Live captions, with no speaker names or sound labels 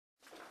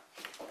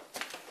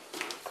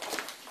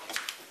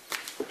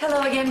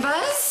Hello again,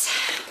 Buzz.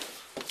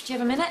 Do you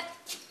have a minute?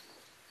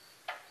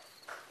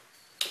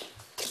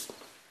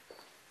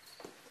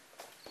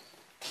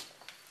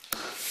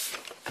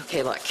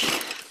 Okay, look.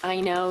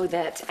 I know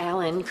that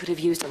Alan could have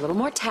used a little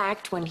more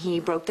tact when he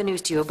broke the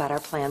news to you about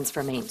our plans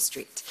for Main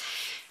Street.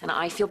 And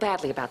I feel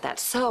badly about that.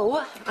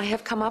 So I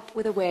have come up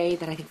with a way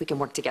that I think we can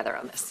work together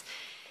on this.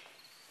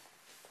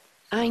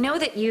 I know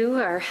that you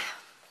are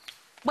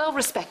well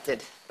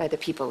respected by the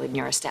people in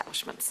your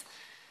establishments.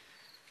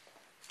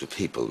 The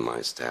people in my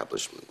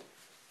establishment?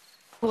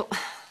 Well,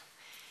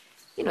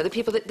 you know, the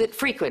people that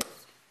frequent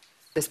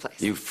this place.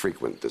 You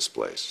frequent this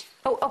place.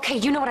 Oh, okay,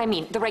 you know what I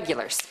mean, the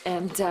regulars.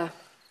 And,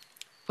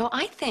 well,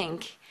 I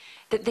think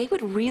that they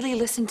would really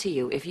listen to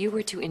you if you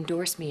were to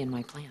endorse me in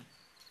my plan.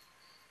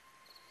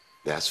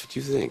 That's what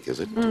you think, is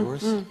it,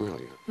 Doris?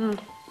 Brilliant.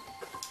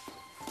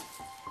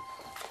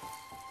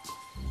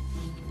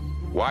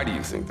 Why do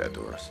you think that,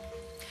 Doris?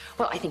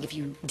 Well, I think if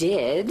you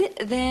did,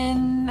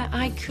 then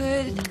I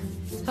could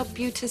help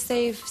you to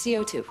save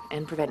CO2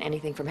 and prevent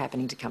anything from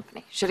happening to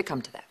company. Should it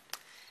come to that.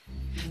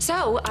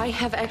 So, I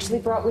have actually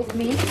brought with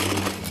me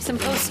some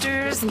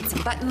posters and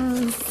some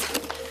buttons.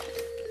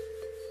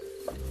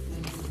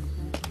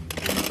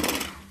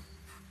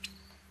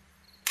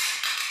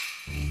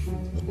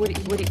 What are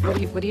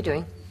you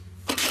doing?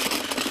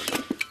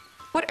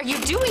 What are you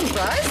doing,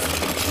 Buzz?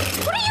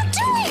 What are you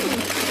doing?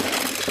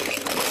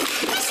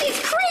 This is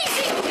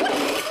crazy!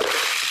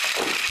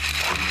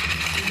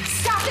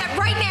 Stop that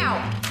right now!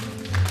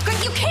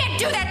 Because you can't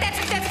do that.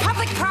 That's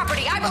public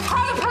property. I will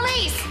call the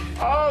police.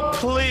 Oh,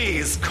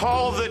 please,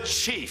 call the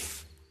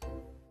chief.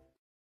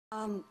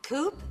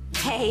 Coop?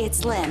 Hey,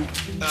 it's Lynn.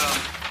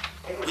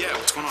 Yeah,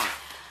 what's going on?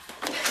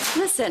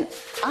 Listen,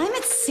 I'm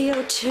at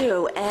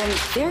CO2, and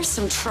there's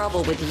some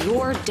trouble with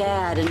your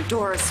dad and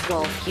Doris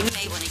Wolfe. You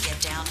may want to get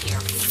down here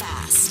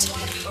fast.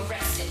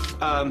 Arrested.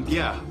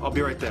 Yeah, I'll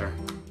be right there.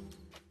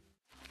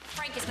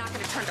 Frank is not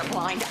going to turn a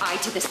blind eye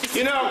to this. This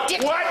You know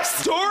is what,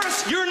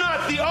 Doris? You're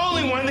not the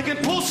only one that can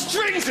pull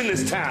strings in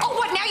this town. Oh,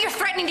 what? Now you're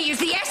threatening to use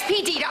the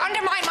SPD to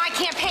undermine my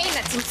campaign?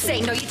 That's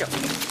insane. No, you don't.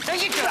 No,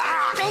 you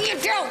don't. No, you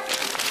don't.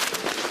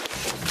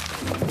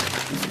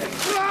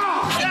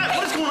 Dad,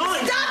 what is going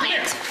on? Stop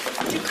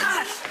it! You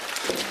got it.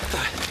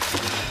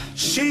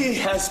 She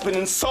has been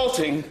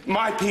insulting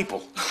my people.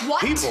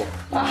 What? People.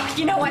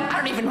 You know what? I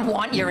don't even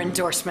want your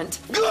endorsement.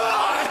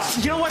 God!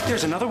 You know what?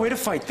 There's another way to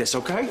fight this,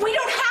 okay? We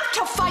don't have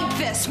to fight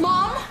this,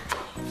 Mom.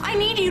 I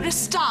need you to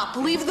stop.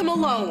 Leave them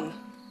alone.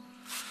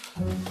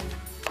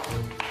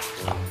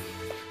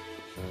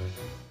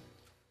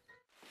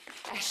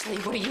 Ashley,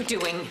 what are you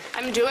doing?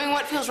 I'm doing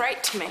what feels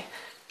right to me.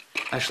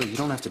 Ashley, you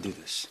don't have to do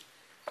this.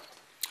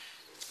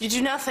 You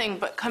do nothing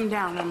but come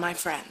down on my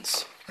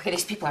friends. Okay,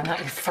 these people are not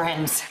your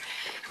friends.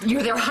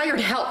 You're their hired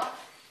help.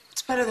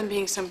 It's better than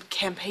being some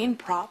campaign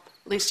prop.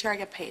 At least here I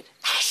get paid.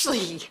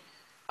 Ashley!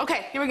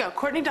 Okay, here we go.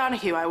 Courtney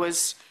Donahue. I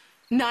was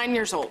 9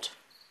 years old.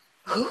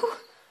 Who?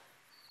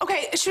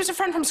 Okay, she was a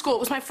friend from school. It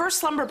was my first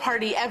slumber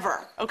party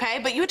ever, okay?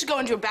 But you had to go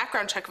and do a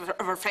background check of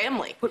her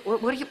family.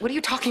 What are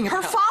you talking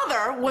about? Her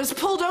father was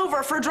pulled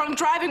over for drunk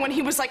driving when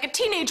he was like a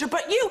teenager,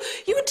 but you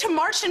had to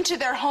march into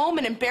their home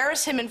and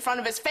embarrass him in front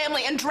of his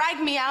family and drag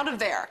me out of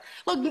there.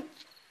 Look,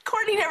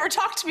 Courtney never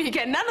talked to me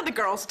again. None of the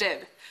girls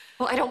did.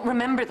 Well, I don't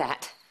remember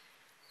that.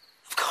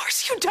 Of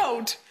course you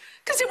don't,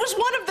 because it was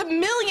one of the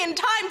million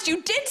times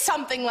you did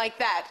something like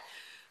that.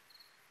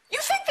 You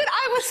think that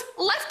I was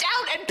left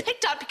out and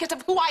picked on because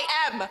of who I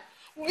am.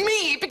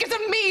 Me, because of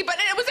me, but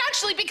it was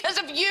actually because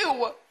of you.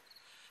 You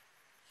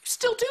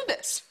still do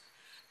this.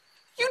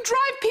 You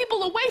drive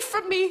people away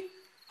from me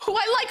who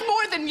I like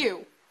more than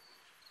you.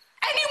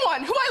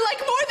 Anyone who I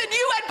like more than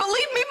you, and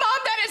believe me,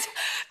 Mom,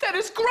 that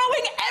is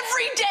growing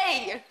every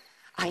day.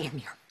 I am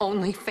your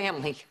only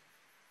family.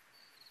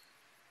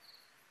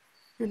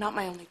 You're not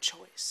my only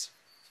choice.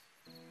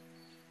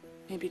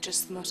 Maybe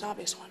just the most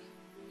obvious one.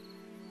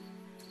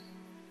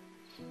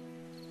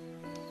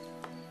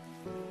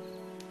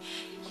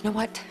 You know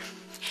what?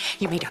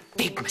 You made a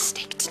big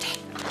mistake today.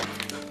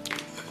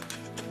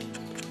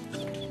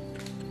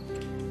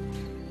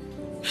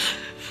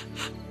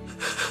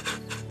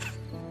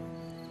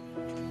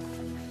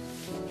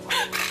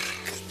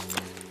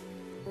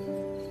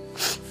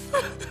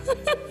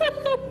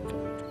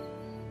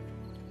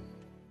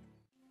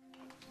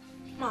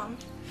 Mom,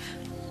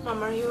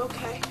 are you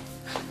okay?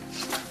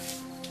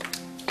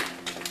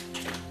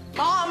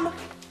 Mom!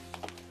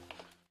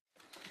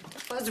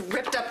 Buzz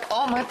ripped up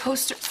all my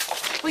posters.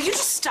 Will you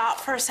just stop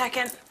for a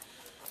second?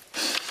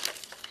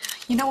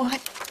 You know what?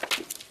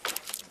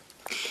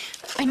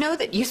 I know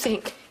that you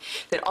think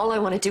that all I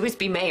want to do is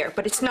be mayor,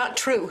 but it's not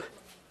true.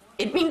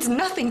 It means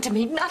nothing to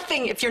me,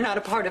 nothing, if you're not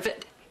a part of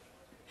it.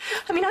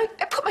 I mean, I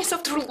put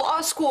myself through law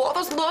school, all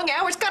those long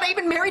hours. God, I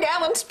even married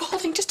Alan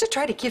Spaulding just to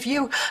try to give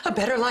you a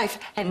better life.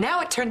 And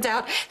now it turns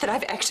out that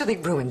I've actually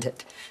ruined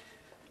it.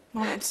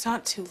 Mom, it's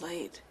not too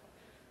late.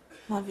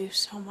 I love you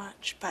so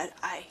much, but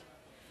I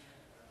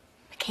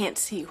can't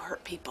see you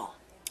hurt people.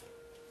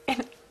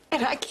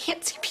 And I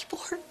can't see people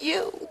hurt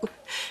you.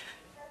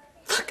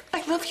 Look,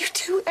 I love you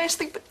too,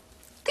 Ashley, but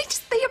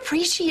they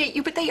appreciate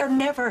you, but they are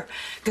never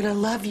gonna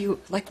love you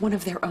like one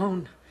of their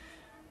own.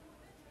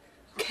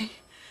 Okay?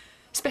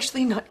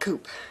 Especially not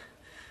Coop.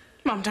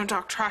 Mom, don't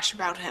talk trash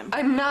about him.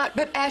 I'm not,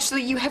 but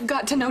Ashley, you have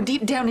got to know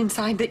deep down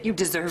inside that you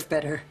deserve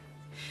better.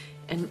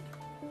 And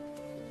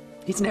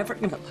he's never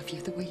gonna love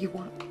you the way you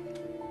want.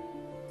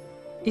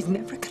 He's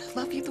never gonna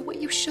love you the way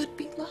you should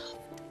be loved.